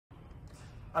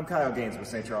I'm Kyle Gaines with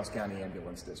St. Charles County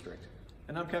Ambulance District.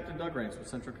 And I'm Captain Doug Raines with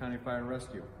Central County Fire and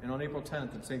Rescue. And on April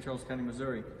 10th in St. Charles County,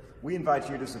 Missouri, we invite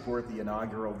you to support the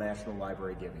inaugural National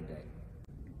Library Giving Day.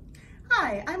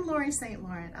 Hi, I'm Lori St.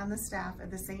 Laurent on the staff of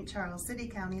the St. Charles City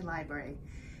County Library.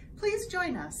 Please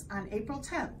join us on April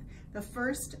 10th, the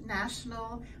first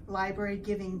National Library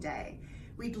Giving Day.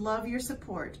 We'd love your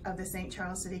support of the St.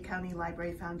 Charles City County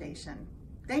Library Foundation.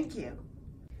 Thank you.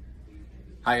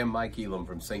 Hi, I'm Mike Elam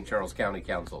from St. Charles County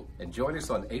Council, and join us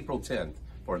on April 10th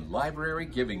for Library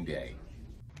Giving Day.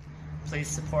 Please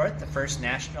support the first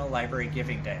National Library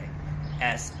Giving Day.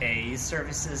 As a youth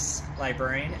services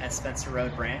librarian at Spencer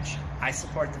Road Branch, I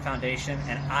support the foundation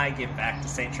and I give back to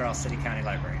St. Charles City County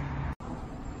Library.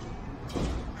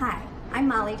 Hi, I'm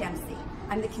Molly Dempsey.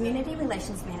 I'm the Community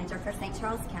Relations Manager for St.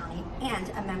 Charles County and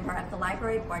a member of the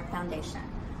Library Board Foundation.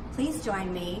 Please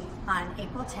join me on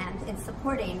April 10th in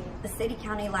supporting the City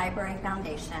County Library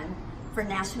Foundation for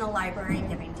National Library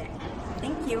Giving Day.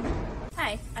 Thank you.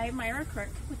 Hi, I'm Myra Quirk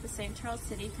with the St. Charles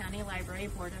City County Library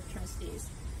Board of Trustees.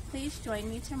 Please join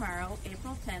me tomorrow,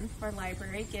 April 10th, for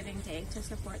Library Giving Day to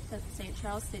support the St.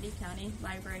 Charles City County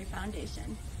Library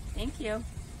Foundation. Thank you.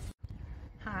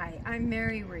 Hi, I'm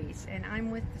Mary Reese, and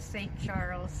I'm with the St.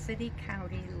 Charles City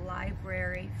County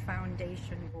Library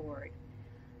Foundation Board.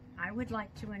 I would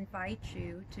like to invite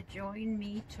you to join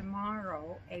me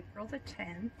tomorrow, April the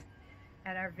 10th,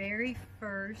 at our very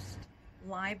first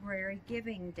Library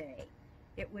Giving Day.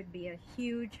 It would be a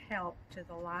huge help to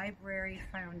the Library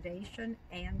Foundation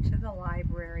and to the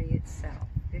library itself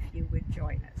if you would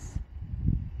join us.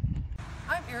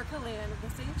 I'm Erica Land of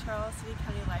the St. Charles City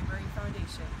County Library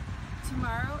Foundation.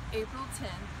 Tomorrow, April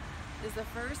 10th, is the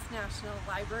first National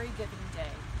Library Giving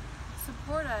Day.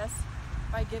 Support us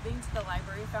by giving to the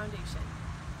Library Foundation.